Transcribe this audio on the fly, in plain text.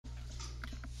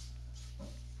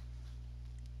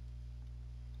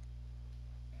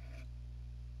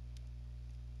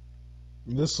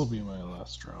This will be my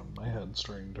last round. My head's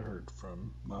starting to hurt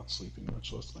from not sleeping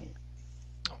much last night.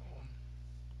 Oh,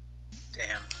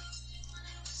 Damn.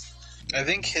 I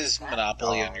think his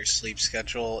monopoly on your sleep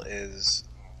schedule is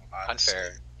honestly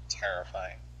unfair.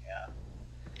 terrifying. Yeah.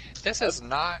 This is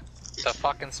not the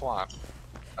fucking swamp.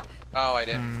 Oh, I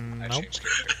didn't. I Nope. changed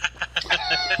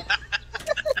character.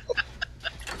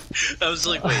 I was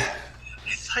like, wait,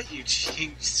 I thought you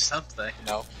changed something.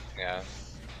 Nope. Yeah.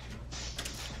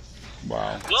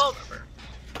 Wow. Well,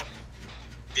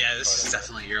 yeah, this is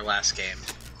definitely your last game.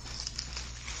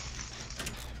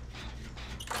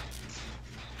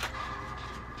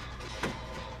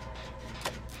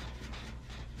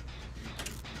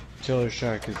 Killer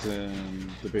Shack is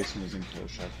in... The basement is in Killer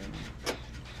Shack right now.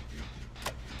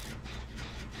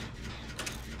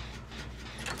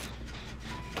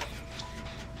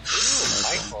 Ooh,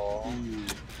 Michael.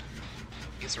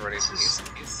 He's ready. He's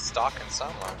stalking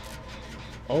someone.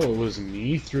 Oh, it was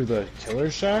me through the Killer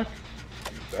Shack?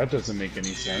 That doesn't make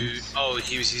any sense. Oh,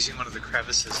 he was using one of the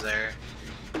crevices there.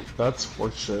 That's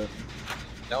horseshit.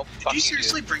 Nope. Did Fuck you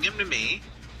seriously dude. bring him to me?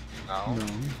 No. No.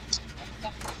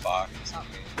 What the fuck? It's not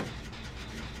me.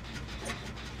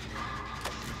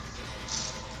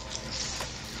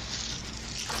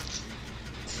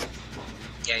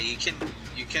 Yeah, you can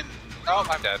Oh,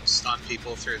 I'm dead. stun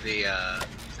people through the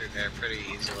through there pretty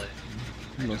easily.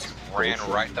 That's Ran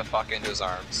bullshit. right the fuck into his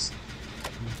arms.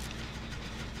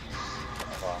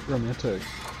 Oh, Romantic.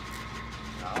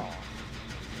 no.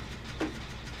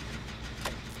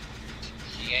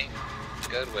 He ain't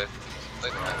good with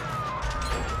women.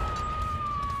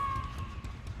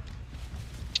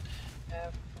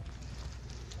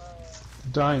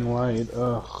 Dying Light,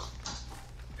 ugh.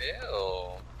 Ew.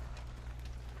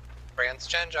 Fran's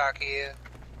Gen Jockey.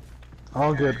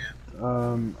 I'll get,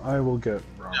 I will get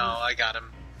Robert. No, I got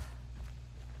him.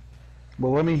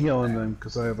 Well, let me heal him then,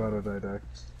 because I have Autodidact.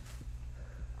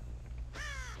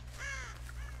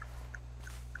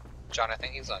 John, I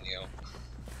think he's on you.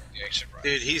 Yeah, you should run.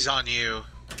 Dude, he's on you.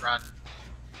 Run.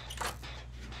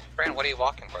 Fran, what are you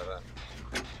walking for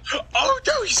then? Oh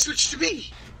no, he switched to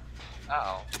me!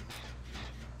 Oh.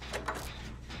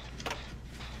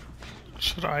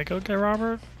 Should I go get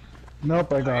Robert?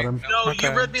 Nope, I got him. No, Okay.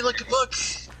 you read me like a book!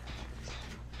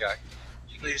 Yeah.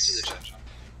 You can see the Gen Jockey.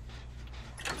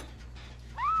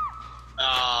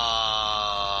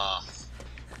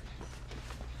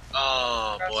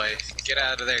 Oh boy. Get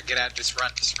out of there, get out, just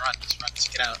run, just run, just run,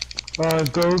 just get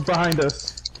out. Go behind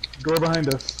us. Door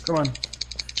behind us. Come on.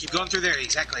 Keep going through there,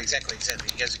 exactly. You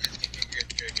guys are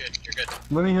good, you're good.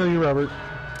 Let me heal you, Robert.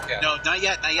 Yeah. No, not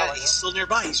yet, Oh, he's still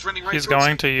nearby, he's running right He's towards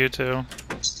going you. to you too.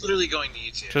 He's literally going to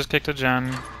you two. Just kick the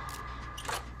gen.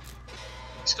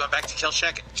 He's going back to Kill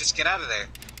Shack, just get out of there.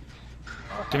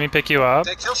 Did me pick you up?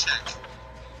 That Kill Shack.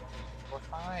 We're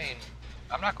fine.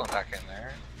 I'm not going back in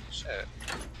there. Shit.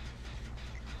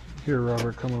 Here,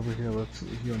 Robert, come over here. Let's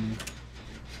heal me.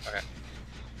 Okay.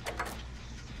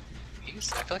 I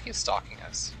feel like he's stalking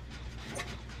us.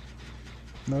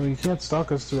 No, you can't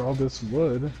stalk us through all this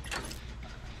wood.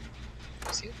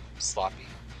 Is he sloppy?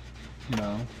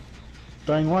 No.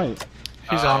 Dying Light.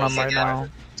 He's Oh, on him he's right again. now.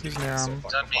 He's near So him.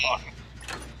 fucking Done me. long.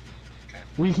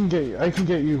 I can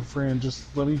get you, Fran.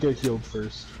 Just let me get healed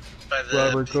first. By the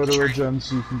Robert, go to a train. gen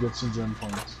so you can get some gen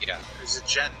points. Yeah. There's a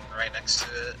gen right next to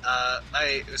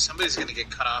it. Somebody's gonna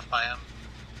get cut off by him.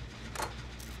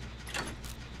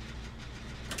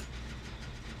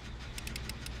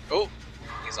 Oh,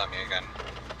 he's on me again.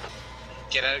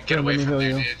 Get out, get Here, away let me from heal there,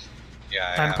 you. dude.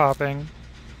 Yeah, I I'm am. popping.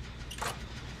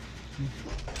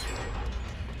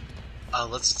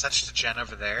 Let's touch the gen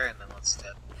over there, and then let's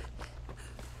dip.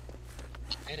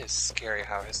 It is scary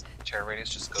how his terror radius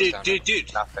just goes Dude, down dude, to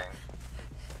dude. nothing.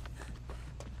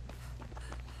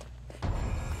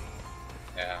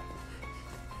 Yeah.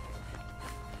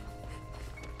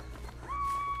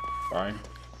 Fine.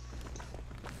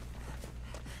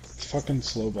 It's fucking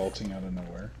slow vaulting out of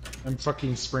nowhere. I'm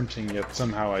fucking sprinting, yet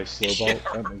somehow I slow vault.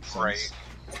 Yeah, That makes right. sense.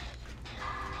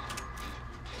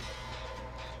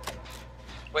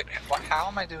 Wait, how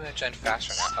am I doing a gen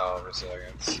faster now? Oh,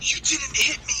 resilience. You didn't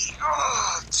hit me!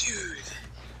 Oh, dude!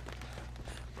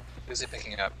 Who's he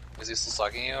picking up? Is he still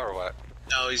slugging you or what?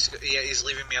 No, he's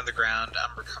leaving me on the ground.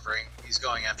 I'm recovering. He's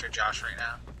going after Josh right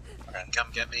now. Okay. Come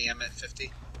get me. I'm at 50.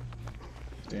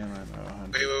 Damn, I'm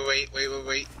at 100.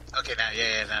 Wait. Okay,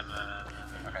 now,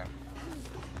 no. Okay.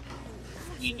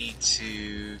 We need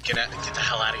to get the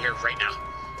hell out of here right now.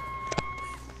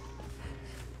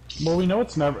 Well, we know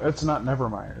it's not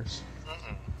Nevermire's.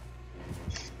 Mm-mm.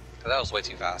 That was way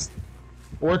too fast.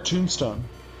 Or Tombstone.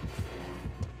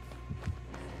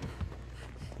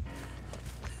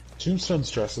 Tombstone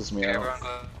stresses me Okay, out. everyone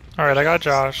go. Alright, I got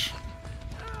Josh.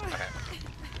 Okay.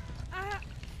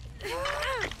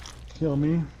 Kill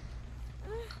me.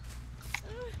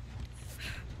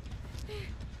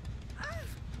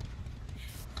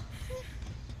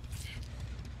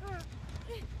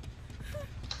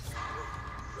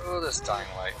 Oh, this dying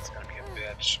light is gonna be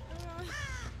a bitch.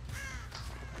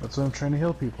 That's why I'm trying to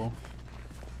heal people.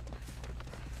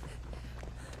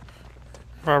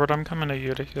 Robert, I'm coming to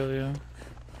you to heal you.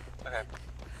 Okay.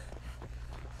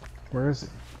 Where is he?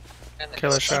 And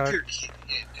Killer it's- shot.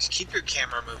 Just keep your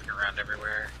camera moving around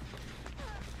everywhere.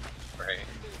 Right.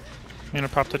 You gonna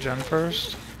pop the gen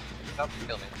first? Oh,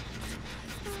 kill me.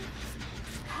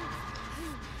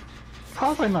 How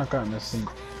have I not gotten a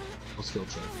single skill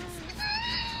check?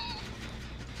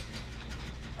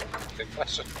 Good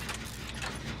question.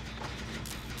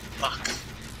 Fuck.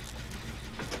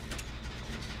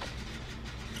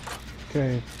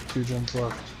 Okay, 2 gens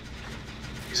left.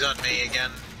 He's on me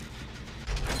again.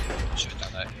 Should have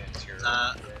done that. Yeah, it's your.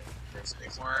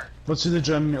 There's more. Let's do the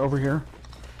gen over here.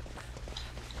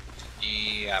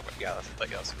 Yeah, but yeah, that's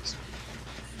like else.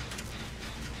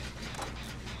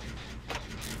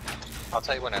 I'll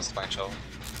tell you when it's fine show.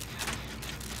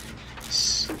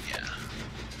 Yeah.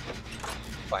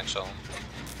 Fine show.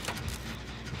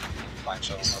 Fine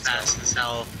show. He's Let's fast go. as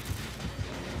hell.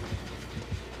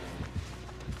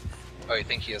 Oh, you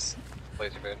think he is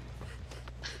laser bid?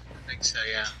 I think so,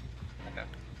 yeah. Okay.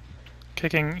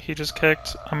 Kicking, he just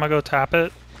kicked. I'm gonna go tap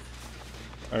it.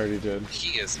 I already did.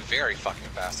 He is very fucking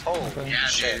fast. Holy Okay. Yeah,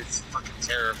 shit. dude, it's fucking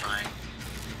terrifying.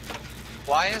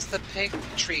 Why is the pig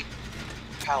tree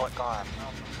pallet gone?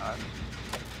 Oh my god.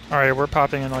 Alright, we're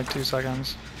popping in like 2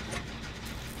 seconds.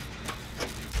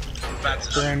 About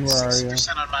to Brian, where are you?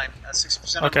 6% on mine.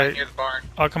 6% on Okay. mine near the barn.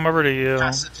 I'll come over to you.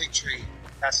 Past the pig tree.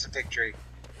 Past the pig tree.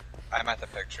 I'm at the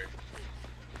pig tree.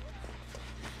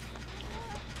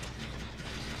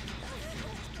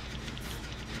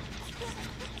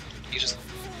 He just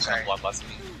Sorry. bloodlust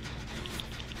me.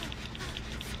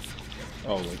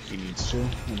 Oh, like he needs to,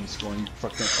 and he's going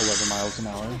fucking 11 miles an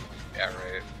hour. Yeah,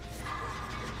 right.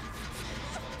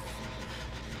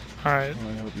 Alright, Oh,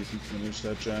 I hope you can finish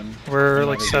that gen. we're I'm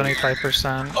like not even-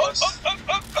 75%.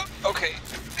 Okay.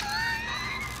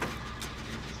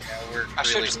 Yeah, we're I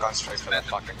should really have just gone straight for the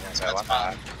fucking That's window. I'm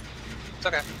fine. not. It's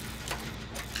okay.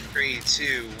 3,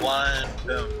 2, 1,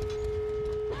 boom.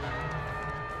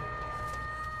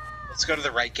 Let's go to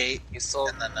the right gate, He's still,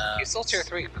 and then he's still tier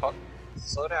 3.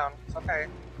 Slow down. It's okay.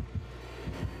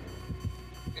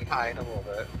 You can hide a little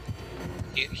bit.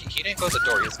 He didn't go to the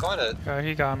door. He's going to Yeah,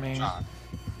 he got me. John.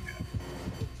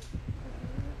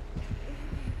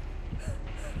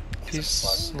 He's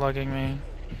slugging me.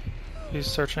 He's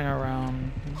searching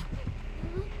around.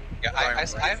 Yeah, Going I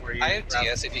right for you. have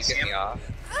DS if you See get him? me off.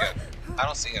 Good. I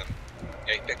don't see him.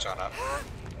 Yeah, you picked John up.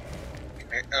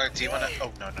 Do you want to?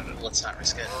 Oh, no, let's not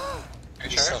risk it. Are you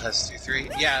He sure? still has 2-3.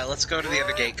 Yeah, let's go to the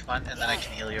other gate, come on, and then I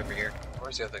can heal you over here.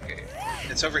 Where's the other gate?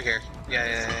 It's over here.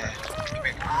 Yeah. Come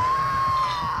here.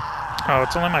 Oh,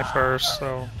 it's only my first,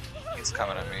 so He's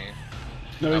coming at me.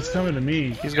 No, he's coming to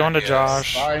me. he's going to Yes.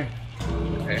 Josh. Bye.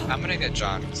 Okay, I'm gonna get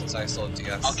John since I still have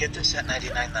DS. I'll get this at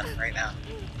 99 then, right now.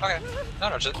 Okay.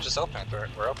 No, just open it.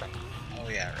 We're open. Oh,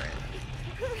 yeah,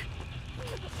 right.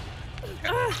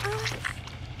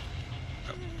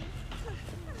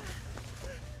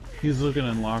 He's looking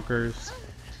in lockers.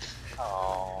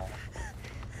 Oh.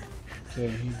 Okay,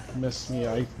 he missed me.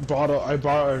 I bought a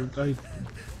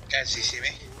Guys, do you see me?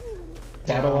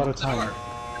 lot of time.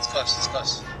 It's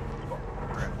close.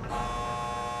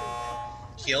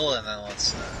 Heal, and then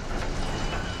let's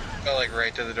go, like,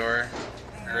 right to the door.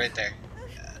 Right there.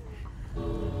 Yeah.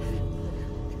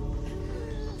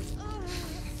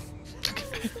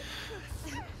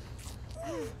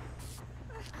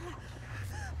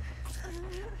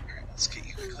 Alright, let's get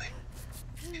you quickly.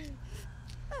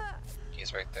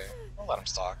 He's right there. We'll let him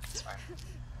stalk. It's fine.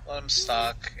 Let him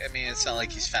stalk. I mean, it's not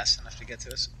like he's fast enough to get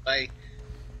to us. Bye.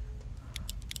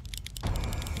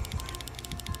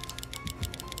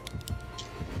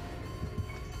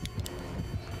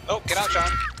 Oh, get out,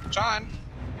 John! John!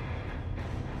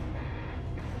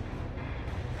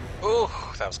 Ooh,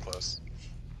 that was close.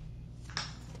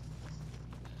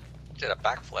 Did a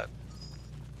backflip.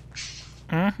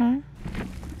 Mm-hmm.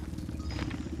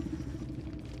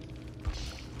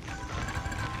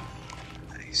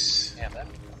 Nice. Yeah, that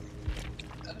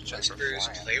a jump Whispers,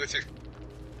 play with your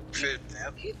food.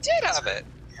 Yep. He did have it!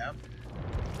 Yep.